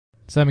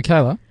So,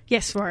 Michaela?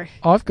 Yes, Rory.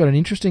 I've got an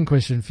interesting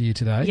question for you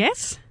today.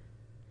 Yes?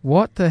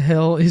 What the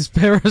hell is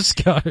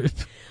Periscope?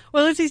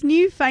 Well, it's this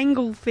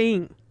newfangled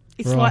thing.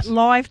 It's like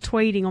live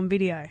tweeting on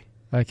video.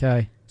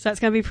 Okay. So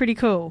it's going to be pretty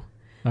cool.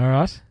 All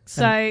right.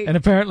 So and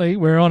apparently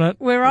we're on it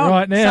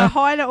right now. So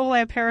hi to all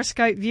our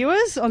Periscope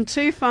viewers on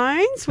 2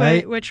 phones.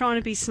 We're trying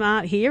to be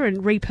smart here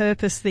and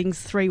repurpose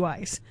things 3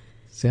 ways.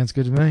 Sounds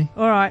good to me.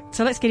 All right.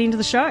 So let's get into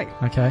the show.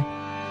 Okay.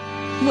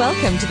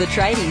 Welcome to the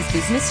Tradies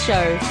Business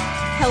Show,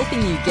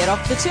 helping you get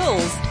off the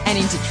tools and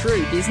into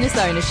true business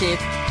ownership,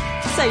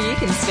 so you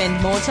can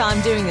spend more time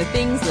doing the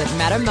things that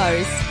matter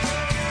most.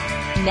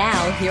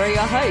 Now, here are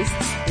your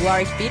hosts,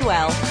 Warwick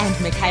Bidwell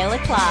and Michaela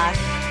Clark.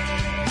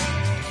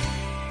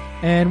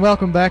 And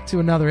welcome back to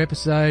another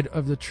episode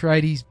of the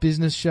Tradies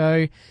Business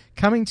Show,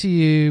 coming to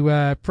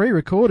you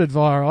pre-recorded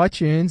via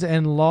iTunes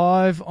and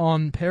live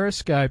on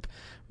Periscope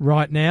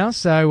right now.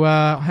 So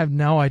I have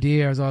no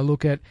idea as I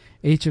look at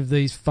each of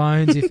these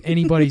phones if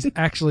anybody's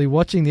actually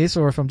watching this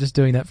or if I'm just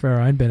doing that for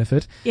our own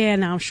benefit. Yeah,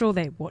 no, I'm sure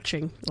they're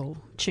watching or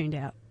tuned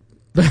out.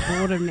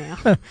 Boredom now.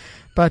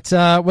 But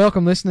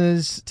welcome,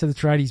 listeners, to the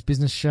Tradies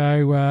Business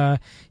Show.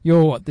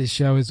 You're what this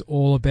show is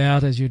all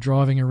about as you're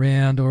driving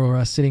around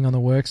or sitting on the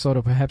work site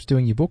or perhaps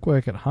doing your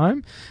bookwork at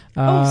home.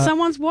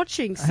 Someone's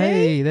watching. See?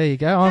 Hey, there you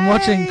go. I'm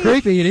watching.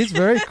 Creepy. It is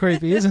very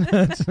creepy, isn't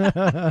it?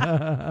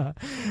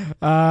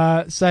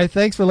 So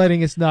thanks for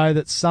letting us know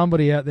that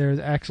somebody out there is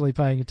actually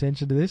paying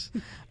attention to this.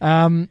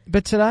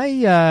 But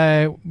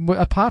today,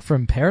 apart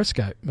from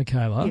Periscope,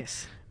 Michaela,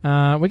 yes,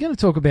 we're going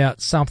to talk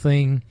about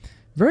something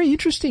very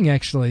interesting,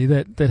 actually,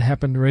 that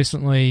happened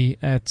recently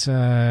at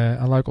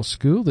a local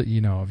school that you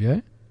know of,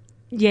 yeah?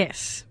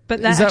 Yes. But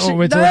is that what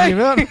we're talking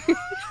about?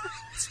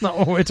 It's not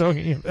what we're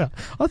talking about.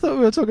 I thought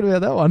we were talking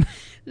about that one.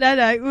 No,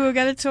 we were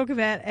going to talk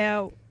about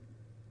our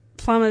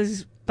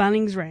plumber's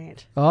Bunnings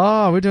rant.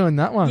 Oh, we're doing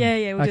that one.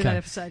 Yeah, we'll do that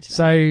episode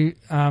today.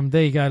 So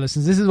there you go,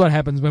 listeners. This is what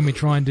happens when we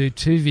try and do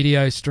 2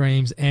 video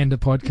streams and a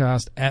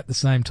podcast at the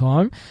same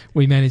time.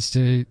 We manage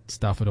to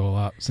stuff it all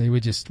up. See, we're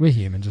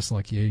human, just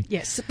like you.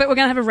 Yes, but we're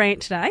going to have a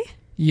rant today.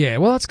 Yeah,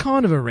 well, it's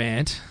kind of a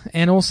rant,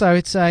 and also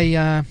it's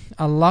a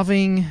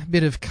loving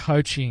bit of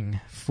coaching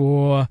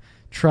for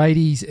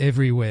tradies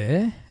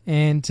everywhere.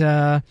 And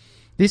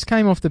this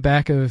came off the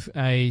back of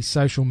a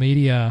social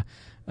media.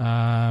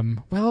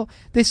 Well,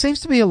 there seems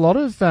to be a lot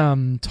of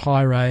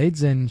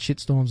tirades and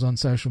shitstorms on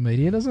social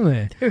media, doesn't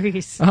there? There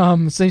is.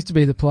 It seems to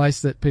be the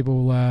place that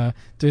people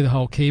do the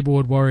whole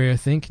keyboard warrior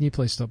thing. Can you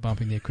please stop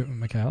bumping the equipment,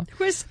 Michaela?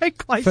 We're so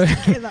close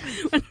together.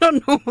 We're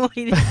not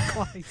normally this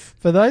close.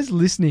 For those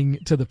listening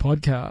to the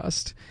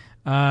podcast,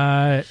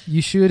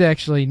 you should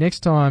actually,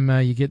 next time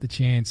you get the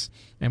chance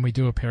and we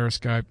do a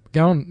Periscope,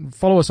 go and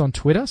follow us on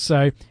Twitter,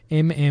 so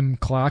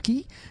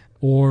Clarkey.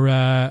 Or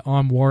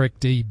I'm Warwick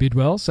D.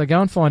 Bidwell. So go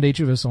and find each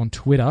of us on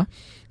Twitter.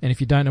 And if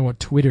you don't know what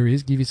Twitter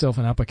is, give yourself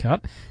an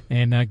uppercut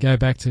and go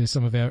back to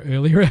some of our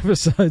earlier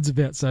episodes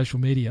about social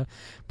media.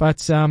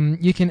 But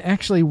you can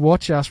actually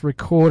watch us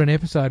record an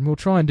episode, and we'll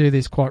try and do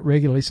this quite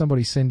regularly.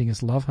 Somebody's sending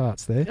us love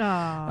hearts there.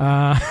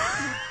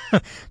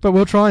 But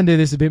we'll try and do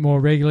this a bit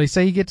more regularly, so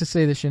you get to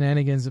see the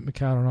shenanigans that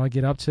Michaela and I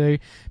get up to.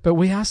 But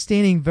we are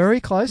standing very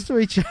close to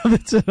each other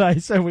today,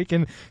 so we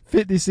can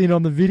fit this in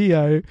on the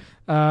video.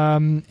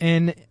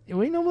 And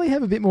we normally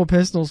have a bit more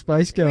personal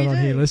space going on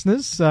here,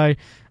 listeners, so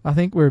I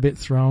think we're a bit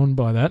thrown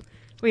by that.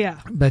 We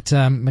are. But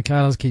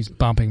Michaela keeps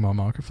bumping my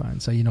microphone,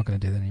 so you're not going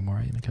to do that anymore,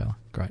 are you, Michaela?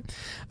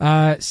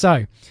 Great.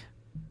 So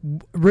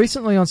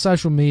recently on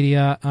social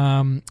media,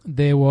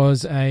 there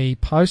was a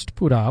post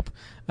put up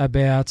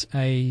about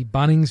a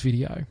Bunnings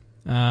video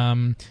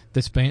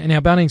that's been... Now,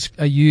 Bunnings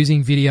are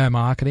using video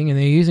marketing, and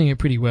they're using it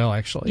pretty well,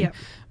 actually,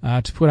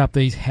 to put up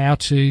these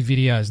how-to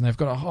videos. And they've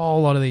got a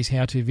whole lot of these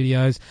how-to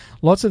videos,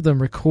 lots of them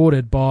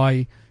recorded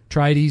by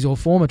tradies or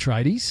former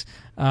tradies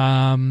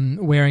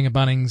wearing a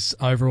Bunnings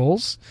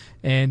overalls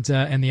and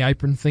the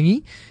apron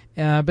thingy.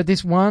 But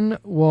this one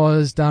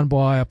was done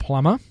by a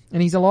plumber,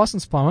 and he's a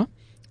licensed plumber,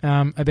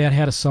 about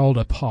how to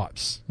solder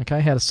pipes,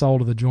 okay, how to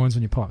solder the joins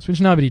on your pipes, which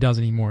nobody does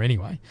anymore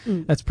anyway.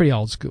 That's pretty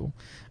old school.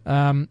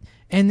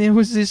 And there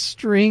was this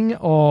string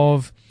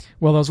of,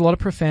 well, there was a lot of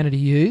profanity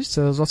used,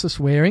 so there was lots of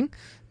swearing,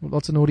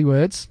 lots of naughty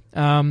words,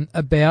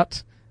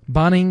 about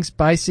Bunnings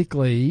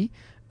basically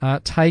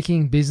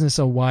taking business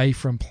away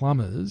from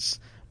plumbers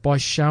by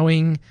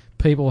showing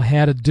people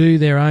how to do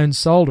their own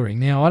soldering.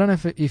 Now, I don't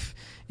know if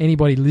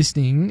anybody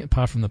listening,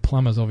 apart from the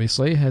plumbers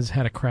obviously, has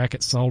had a crack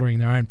at soldering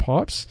their own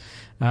pipes.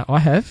 I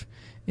have,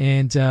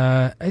 and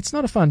it's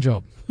not a fun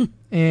job,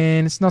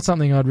 and it's not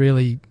something I'd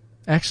really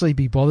actually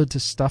be bothered to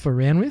stuff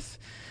around with.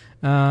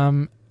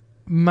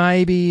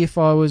 Maybe if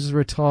I was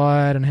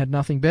retired and had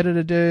nothing better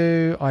to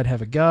do, I'd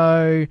have a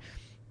go.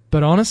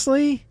 But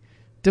honestly,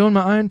 doing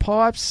my own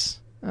pipes,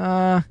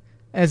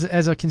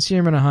 as a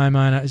consumer and a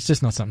homeowner, it's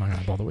just not something I'm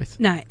going to bother with.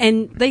 No,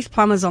 and these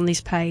plumbers on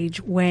this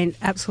page went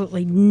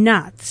absolutely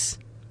nuts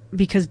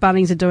because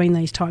Bunnings are doing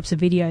these types of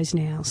videos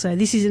now. So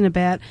this isn't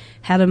about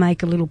how to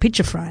make a little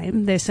picture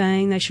frame. They're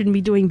saying they shouldn't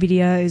be doing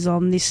videos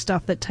on this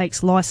stuff that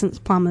takes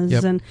licensed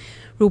plumbers and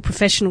real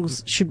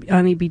professionals should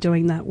only be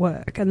doing that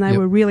work. And they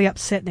were really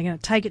upset, and they're going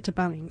to take it to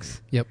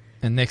Bunnings. Yep.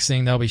 And next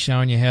thing, they'll be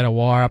showing you how to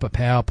wire up a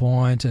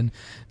PowerPoint and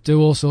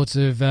do all sorts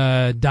of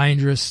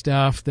dangerous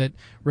stuff that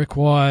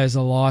requires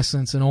a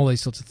license and all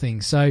these sorts of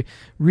things. So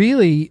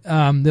really,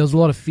 there was a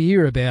lot of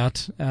fear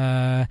about,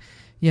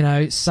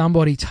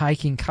 somebody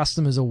taking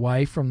customers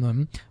away from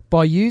them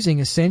by using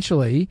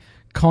essentially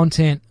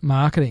content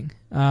marketing.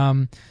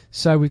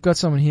 So we've got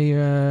someone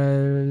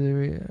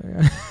here.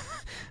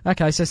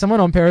 Okay, so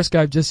someone on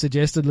Periscope just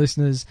suggested,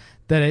 listeners,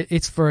 that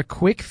it's for a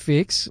quick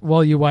fix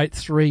while you wait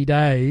 3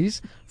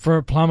 days for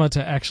a plumber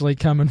to actually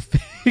come and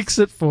fix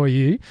it for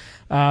you.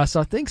 So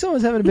I think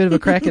someone's having a bit of a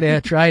crack at our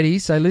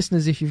tradies. So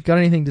listeners, if you've got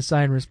anything to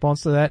say in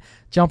response to that,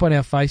 jump on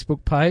our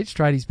Facebook page,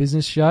 Tradies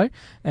Business Show,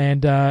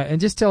 and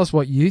just tell us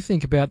what you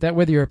think about that,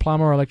 whether you're a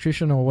plumber or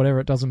electrician or whatever,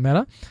 it doesn't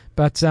matter.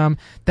 But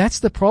that's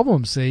the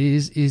problem, see,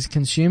 is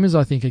consumers,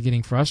 I think, are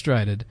getting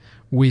frustrated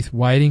with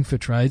waiting for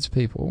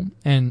tradespeople.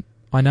 And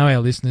I know our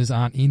listeners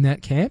aren't in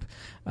that camp,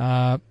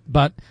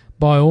 but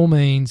by all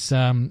means,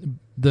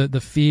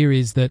 the fear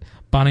is that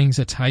Bunnings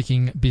are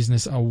taking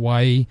business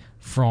away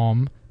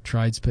from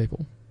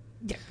tradespeople.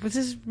 Yeah, this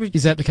is ridiculous.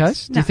 Is that the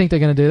case? No. Do you think they're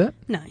going to do that?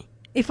 No.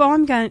 If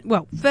I'm going...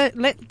 Well, let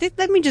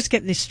me just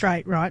get this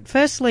straight, right?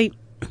 Firstly,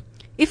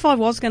 if I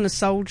was going to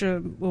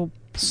solder...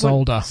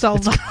 Solder.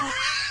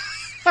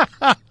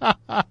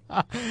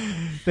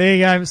 There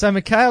you go. So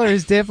Michaela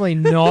is definitely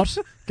not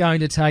going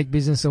to take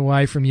business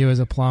away from you as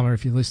a plumber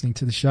if you're listening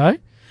to the show.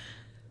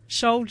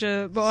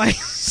 Soldier by...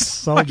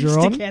 Soldier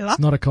on. It's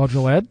not a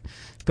Codral ad.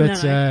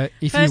 But no.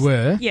 If you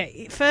were... Yeah,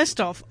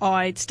 first off,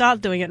 I'd start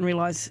doing it and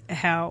realise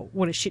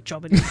what a shit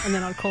job it is, and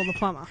then I'd call the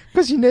plumber.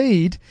 Because you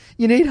need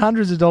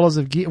hundreds of dollars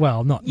of gear.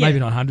 Well, maybe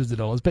not hundreds of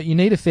dollars, but you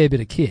need a fair bit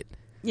of kit.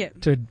 Yeah.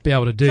 To be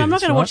able to do this. So I'm not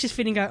going right? to watch this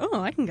video and go,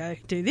 oh, I can go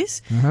do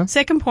this. Uh-huh.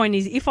 Second point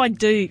is, if I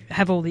do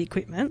have all the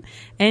equipment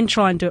and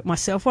try and do it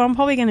myself, well, I'm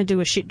probably going to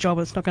do a shit job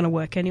and it's not going to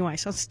work anyway.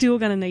 So I'm still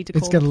going to need to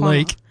call the plumber. It's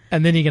going to leak,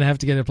 and then you're going to have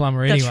to get a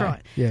plumber anyway. That's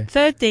right. Yeah.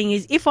 Third thing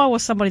is, if I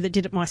was somebody that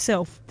did it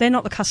myself, they're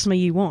not the customer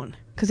you want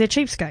because they're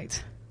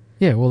cheapskates.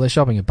 Yeah, well, they're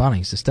shopping at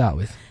Bunnings to start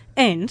with.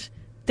 And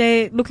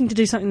they're looking to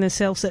do something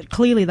themselves that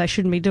clearly they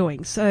shouldn't be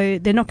doing. So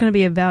they're not going to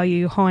be a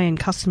value,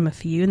 high-end customer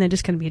for you, and they're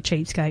just going to be a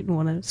cheapskate and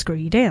want to screw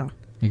you down.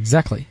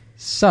 Exactly.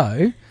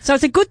 So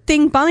it's a good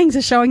thing Bunnings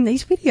are showing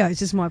these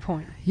videos, is my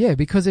point. Yeah,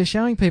 because they're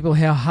showing people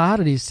how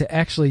hard it is to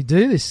actually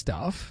do this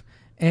stuff.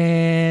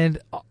 And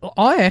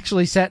I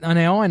actually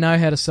now I know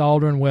how to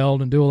solder and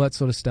weld and do all that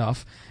sort of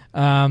stuff.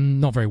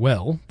 Not very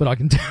well, but I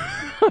can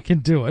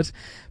do it.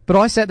 But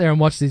I sat there and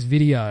watched this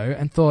video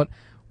and thought,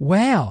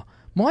 wow,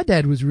 my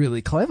dad was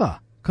really clever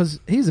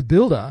because he's a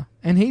builder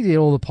and he did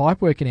all the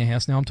pipe work in our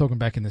house. Now I'm talking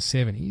back in the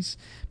 70s.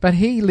 But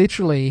he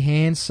literally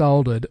hand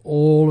soldered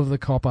all of the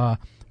copper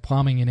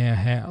plumbing in our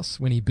house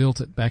when he built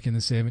it back in the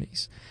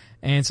 70s.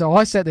 And so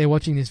I sat there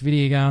watching this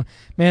video going,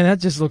 man, that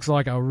just looks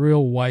like a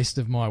real waste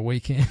of my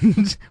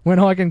weekend when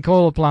I can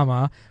call a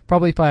plumber,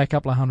 probably pay a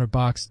couple of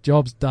 $100,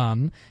 job's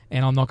done,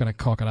 and I'm not going to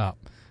cock it up.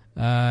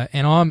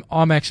 And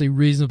I'm actually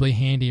reasonably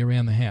handy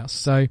around the house.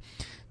 So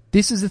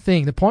this is the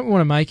thing. The point we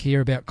want to make here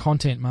about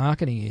content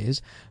marketing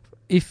is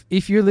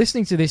if you're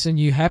listening to this and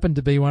you happen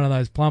to be one of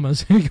those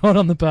plumbers who got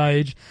on the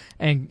page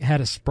and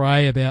had a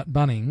spray about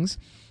Bunnings,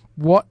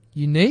 what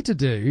you need to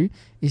do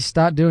is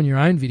start doing your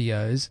own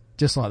videos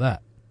just like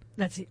that.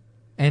 That's it.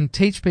 And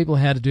teach people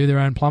how to do their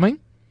own plumbing,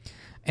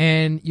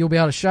 and you'll be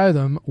able to show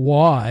them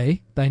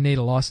why they need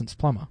a licensed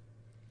plumber.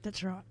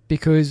 That's right.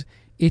 Because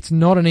it's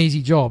not an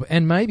easy job.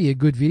 And maybe a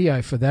good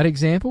video for that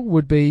example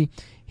would be,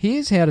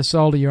 here's how to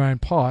solder your own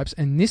pipes,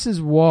 and this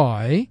is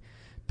why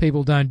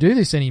people don't do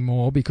this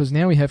anymore, because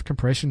now we have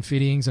compression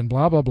fittings and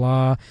blah, blah,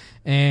 blah,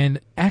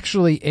 and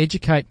actually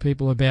educate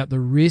people about the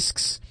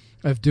risks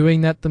of doing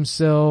that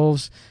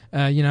themselves.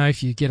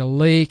 If you get a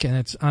leak and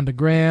it's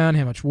underground,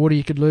 how much water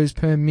you could lose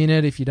per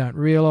minute if you don't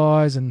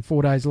realise, and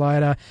 4 days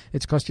later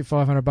it's cost you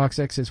 $500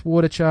 excess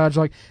water charge.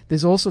 Like,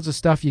 there's all sorts of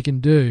stuff you can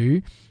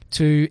do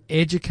to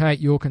educate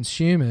your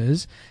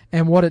consumers,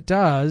 and what it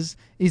does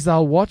is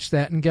they'll watch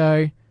that and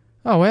go,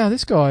 oh wow,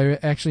 this guy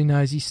actually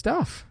knows his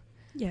stuff.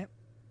 Yeah.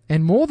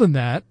 And more than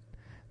that,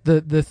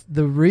 the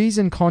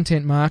reason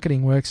content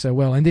marketing works so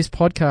well, and this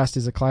podcast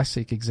is a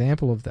classic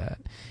example of that,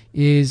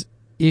 is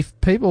if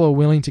people are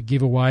willing to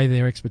give away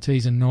their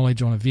expertise and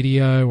knowledge on a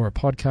video or a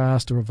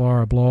podcast or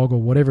via a blog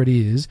or whatever it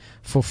is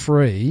for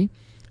free,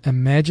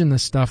 imagine the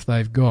stuff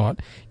they've got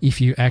if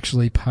you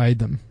actually paid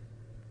them.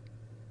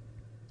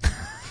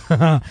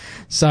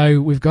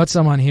 So we've got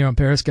someone here on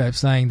Periscope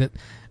saying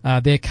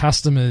that their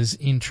customers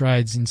in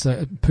trades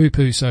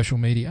poo-poo social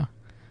media.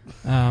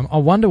 I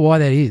wonder why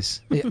that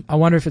is. I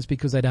wonder if it's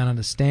because they don't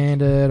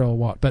understand it or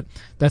what. But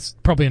that's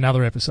probably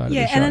another episode of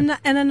the show.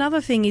 And another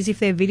thing is if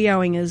they're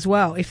videoing as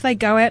well. If they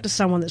go out to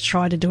someone that's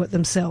tried to do it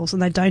themselves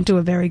and they don't do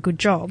a very good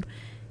job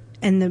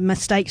and the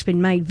mistake's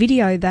been made,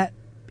 video that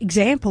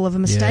example of a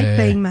mistake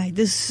being made.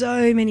 There's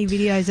so many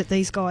videos that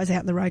these guys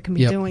out in the road can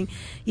be doing.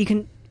 You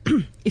can,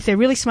 if they're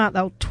really smart,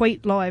 they'll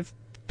tweet live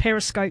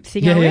Periscope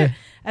thing as they're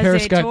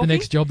Periscope, talking. the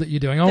next job that you're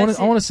doing. I want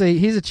to see.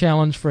 Here's a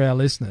challenge for our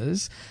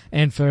listeners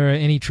and for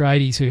any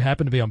tradies who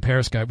happen to be on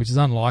Periscope, which is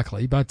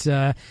unlikely. But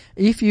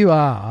if you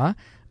are,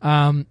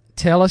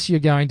 tell us you're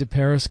going to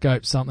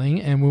Periscope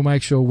something, and we'll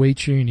make sure we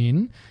tune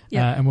in.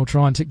 And we'll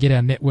try and get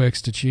our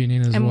networks to tune in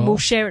as well. And we'll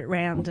share it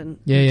around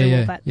and do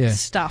all that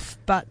stuff.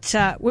 But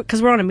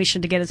because we're on a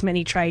mission to get as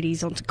many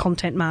tradies onto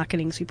content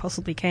marketing as we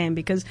possibly can,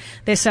 because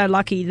they're so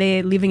lucky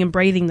they're living and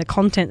breathing the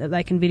content that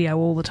they can video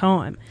all the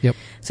time. Yep.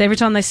 So every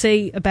time they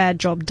see a bad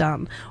job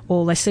done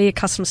or they see a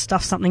customer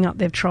stuff something up,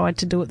 they've tried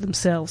to do it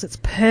themselves. It's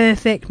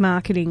perfect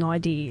marketing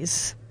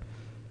ideas.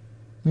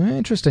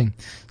 Interesting.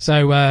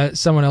 So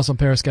someone else on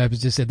Periscope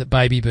has just said that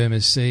baby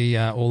boomers see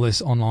all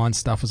this online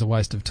stuff as a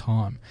waste of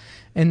time.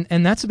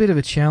 And that's a bit of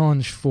a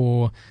challenge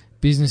for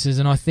businesses.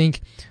 And I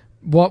think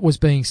what was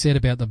being said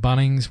about the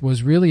Bunnings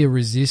was really a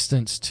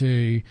resistance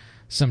to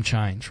some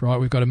change, right?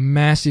 We've got a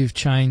massive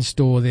chain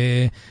store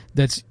there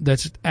that's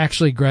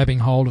actually grabbing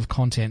hold of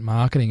content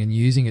marketing and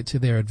using it to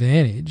their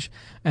advantage.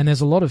 And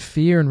there's a lot of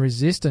fear and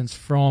resistance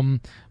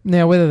from,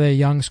 now whether they're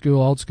young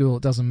school, old school,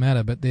 it doesn't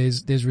matter, but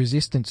there's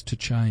resistance to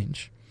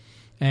change.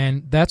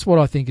 And that's what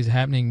I think is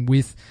happening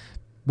with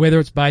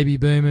whether it's baby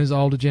boomers,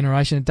 older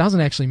generation, it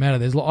doesn't actually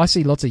matter. I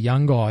see lots of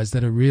young guys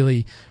that are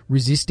really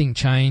resisting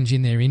change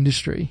in their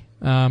industry.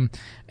 And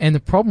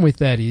the problem with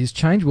that is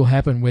change will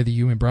happen whether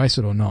you embrace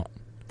it or not.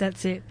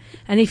 That's it.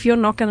 And if you're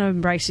not going to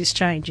embrace this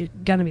change, you're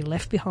going to be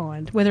left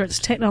behind. Whether it's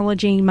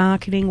technology,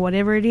 marketing,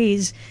 whatever it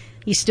is,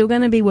 you're still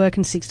going to be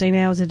working 16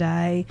 hours a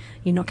day.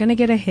 You're not going to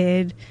get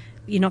ahead.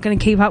 You're not going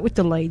to keep up with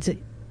the leads.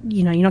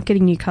 You're not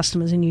getting new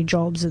customers and new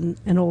jobs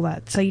and all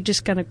that. So you're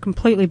just going to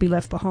completely be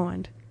left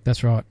behind.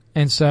 That's right.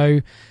 And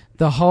so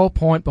the whole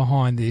point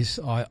behind this,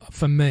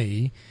 for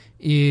me,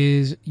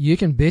 is you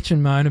can bitch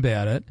and moan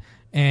about it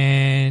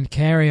and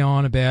carry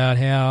on about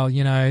how,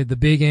 the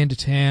big end of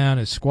town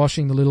is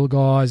squashing the little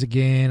guys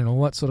again and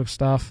all that sort of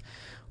stuff,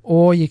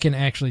 or you can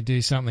actually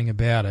do something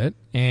about it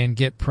and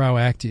get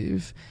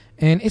proactive.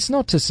 And it's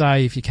not to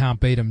say if you can't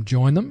beat them,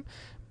 join them,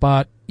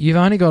 but you've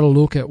only got to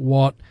look at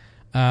what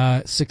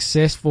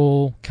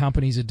successful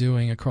companies are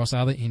doing across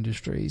other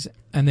industries,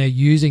 and they're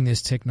using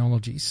this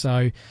technology.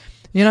 So,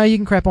 you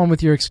can crap on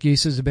with your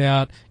excuses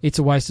about it's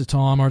a waste of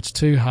time or it's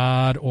too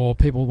hard or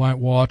people won't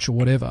watch or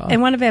whatever.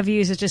 And one of our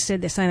viewers has just said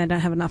they're saying they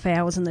don't have enough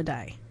hours in the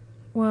day.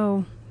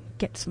 Well,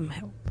 get some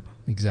help.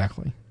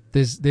 Exactly.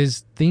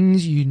 There's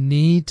things you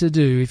need to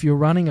do. If you're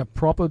running a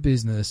proper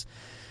business,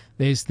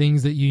 there's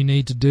things that you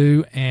need to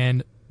do,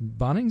 and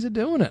Bunnings are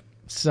doing it.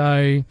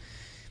 So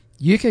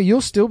you'll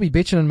still be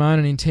bitching and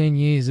moaning in 10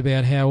 years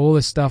about how all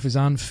this stuff is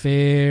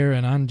unfair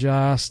and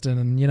unjust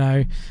and,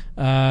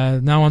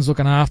 no one's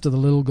looking after the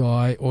little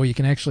guy, or you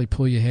can actually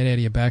pull your head out of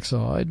your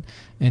backside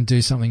and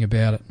do something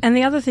about it. And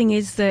the other thing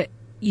is that,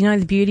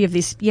 the beauty of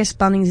this, yes,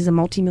 Bunnings is a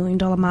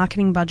multi-million-dollar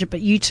marketing budget,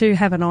 but you too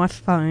have an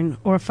iPhone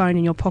or a phone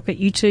in your pocket.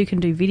 You too can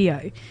do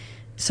video.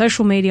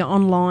 Social media,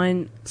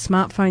 online,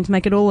 smartphones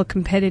make it all a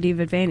competitive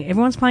advantage.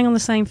 Everyone's playing on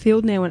the same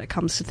field now when it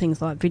comes to things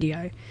like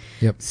video.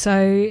 Yep.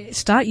 So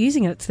start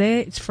using it. It's there.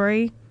 It's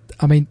free.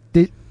 I mean,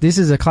 this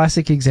is a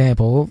classic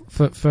example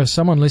for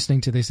someone listening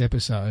to this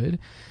episode.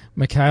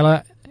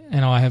 Michaela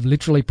and I have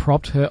literally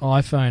propped her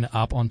iPhone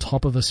up on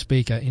top of a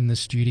speaker in the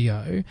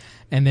studio,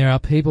 and there are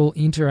people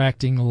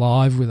interacting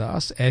live with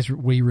us as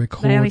we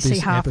record they only this see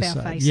half episode.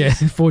 Our faces. Yeah,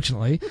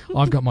 fortunately,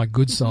 I've got my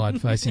good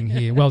side facing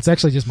here. Well, it's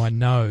actually just my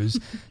nose,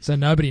 so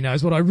nobody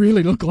knows what I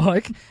really look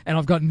like, and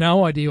I've got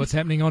no idea what's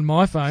happening on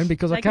my phone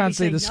because I can't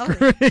see the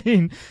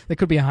screen. There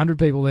could be 100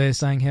 people there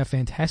saying how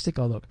fantastic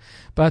I look.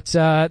 But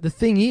the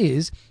thing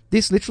is,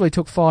 this literally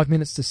took 5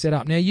 minutes to set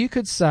up. Now, you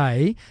could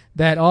say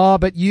that,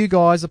 but you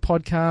guys are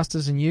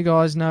podcasters and you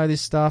guys know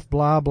this stuff,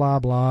 blah, blah,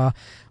 blah.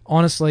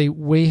 Honestly,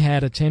 we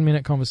had a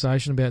 10-minute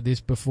conversation about this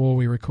before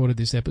we recorded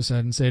this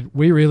episode and said,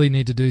 we really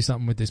need to do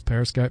something with this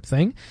Periscope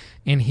thing.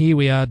 And here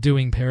we are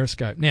doing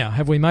Periscope. Now,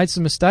 have we made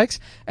some mistakes?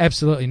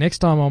 Absolutely. Next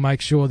time I'll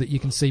make sure that you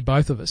can see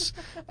both of us.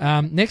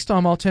 Next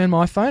time I'll turn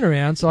my phone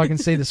around so I can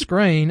see the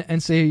screen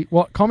and see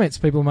what comments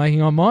people are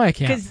making on my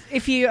account. Because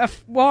if you are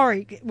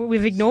worried,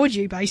 we've ignored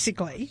you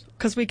basically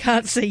because we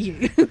can't see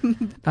you.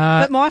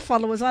 But my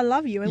followers, I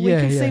love you and we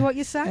can see what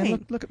you're saying.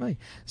 And look at me.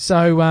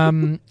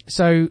 So,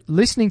 so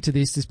listening to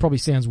this probably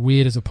sounds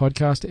weird as a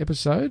podcast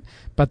episode,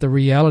 but the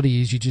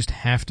reality is you just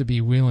have to be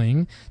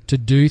willing to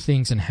do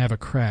things and have a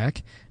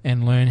crack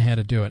and learn how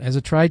to do it. As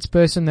a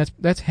tradesperson,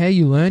 that's how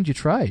you learned your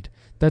trade.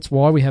 That's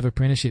why we have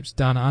apprenticeships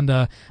done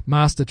under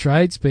master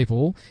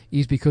tradespeople,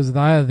 is because they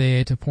are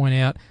there to point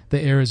out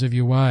the errors of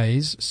your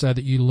ways so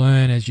that you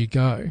learn as you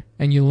go.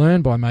 And you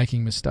learn by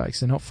making mistakes.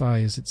 They're not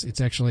failures.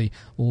 It's actually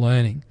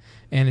learning.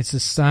 And it's the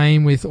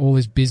same with all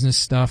this business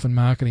stuff and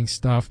marketing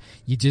stuff.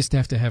 You just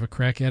have to have a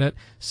crack at it.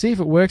 See if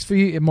it works for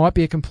you. It might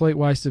be a complete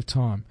waste of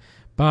time,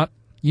 but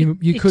you could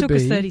be. It took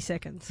us 30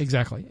 seconds.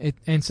 Exactly.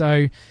 And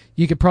so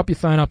you could prop your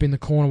phone up in the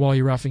corner while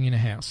you're roughing in a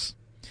house.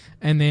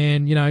 And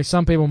then,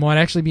 some people might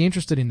actually be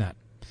interested in that.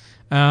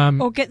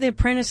 Or get the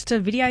apprentice to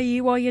video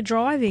you while you're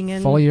driving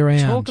and follow you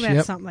around. talk about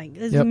Yep. something.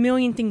 There's a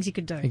million things you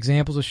could do.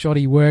 Examples of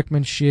shoddy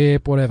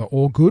workmanship, whatever,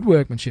 or good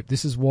workmanship.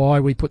 This is why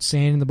we put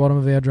sand in the bottom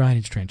of our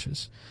drainage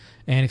trenches,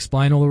 and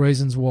explain all the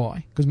reasons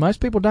why. Because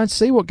most people don't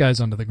see what goes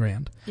under the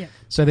ground. Yep.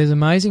 So there's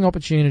amazing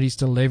opportunities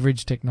to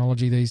leverage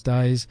technology these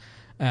days.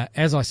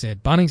 As I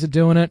said, Bunnings are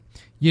doing it.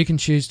 You can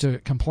choose to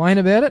complain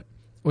about it,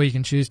 or you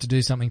can choose to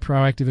do something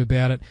proactive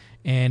about it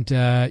and,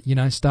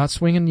 start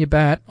swinging your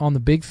bat on the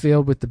big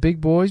field with the big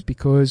boys,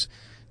 because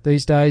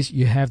these days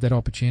you have that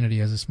opportunity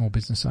as a small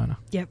business owner.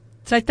 Yep.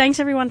 So thanks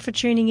everyone for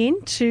tuning in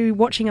to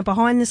watching a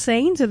behind the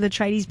scenes of the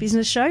Tradies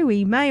Business Show.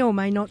 We may or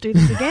may not do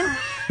this again.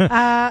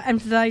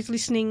 And for those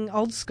listening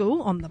old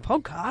school on the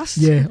podcast.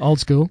 Yeah, old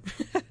school.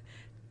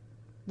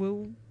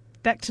 We'll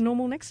back to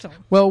normal next time.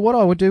 Well, what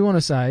I do want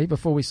to say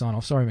before we sign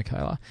off, sorry,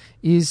 Michaela,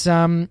 is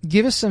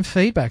give us some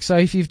feedback. So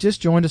if you've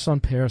just joined us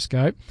on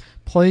Periscope,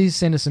 please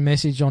send us a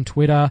message on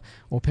Twitter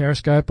or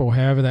Periscope or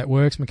however that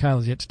works.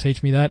 Michaela's yet to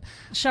teach me that.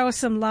 Show us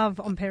some love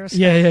on Periscope.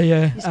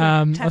 Yeah.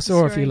 I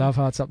saw a few love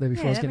hearts up there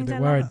before. I was that getting a means bit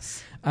they worried. love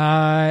us.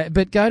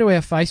 But go to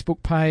our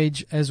Facebook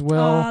page as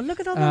well. Oh,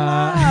 look at all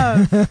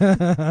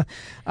the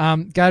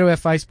love. Go to our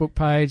Facebook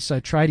page, so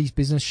Tradies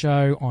Business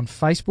Show on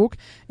Facebook,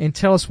 and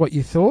tell us what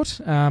you thought.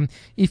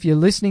 If you're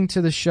listening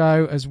to the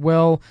show as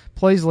well,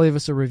 please leave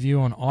us a review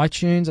on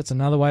iTunes. That's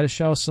another way to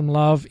show us some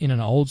love in an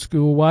old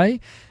school way.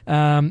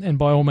 And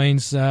by all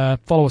means,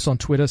 follow us on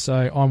Twitter.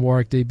 So I'm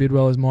Warwick D.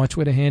 Bidwell is my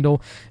Twitter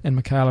handle, and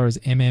Michaela is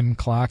MM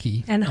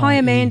Clarkey. And hi,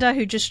 Amanda,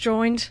 who just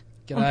joined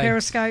on G'day.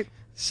 Periscope.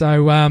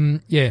 So,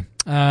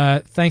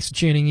 thanks for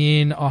tuning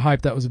in. I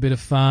hope that was a bit of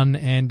fun,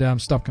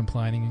 and stop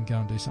complaining and go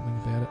and do something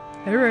about it.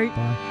 Hooray.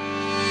 Bye.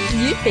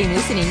 You've been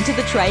listening to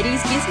the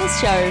Tradies Business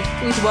Show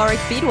with Warwick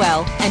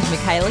Bidwell and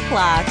Michaela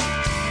Clark.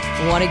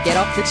 Want to get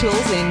off the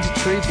tools and into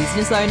true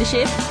business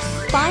ownership?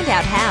 Find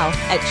out how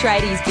at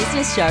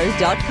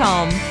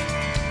tradiesbusinessshow.com.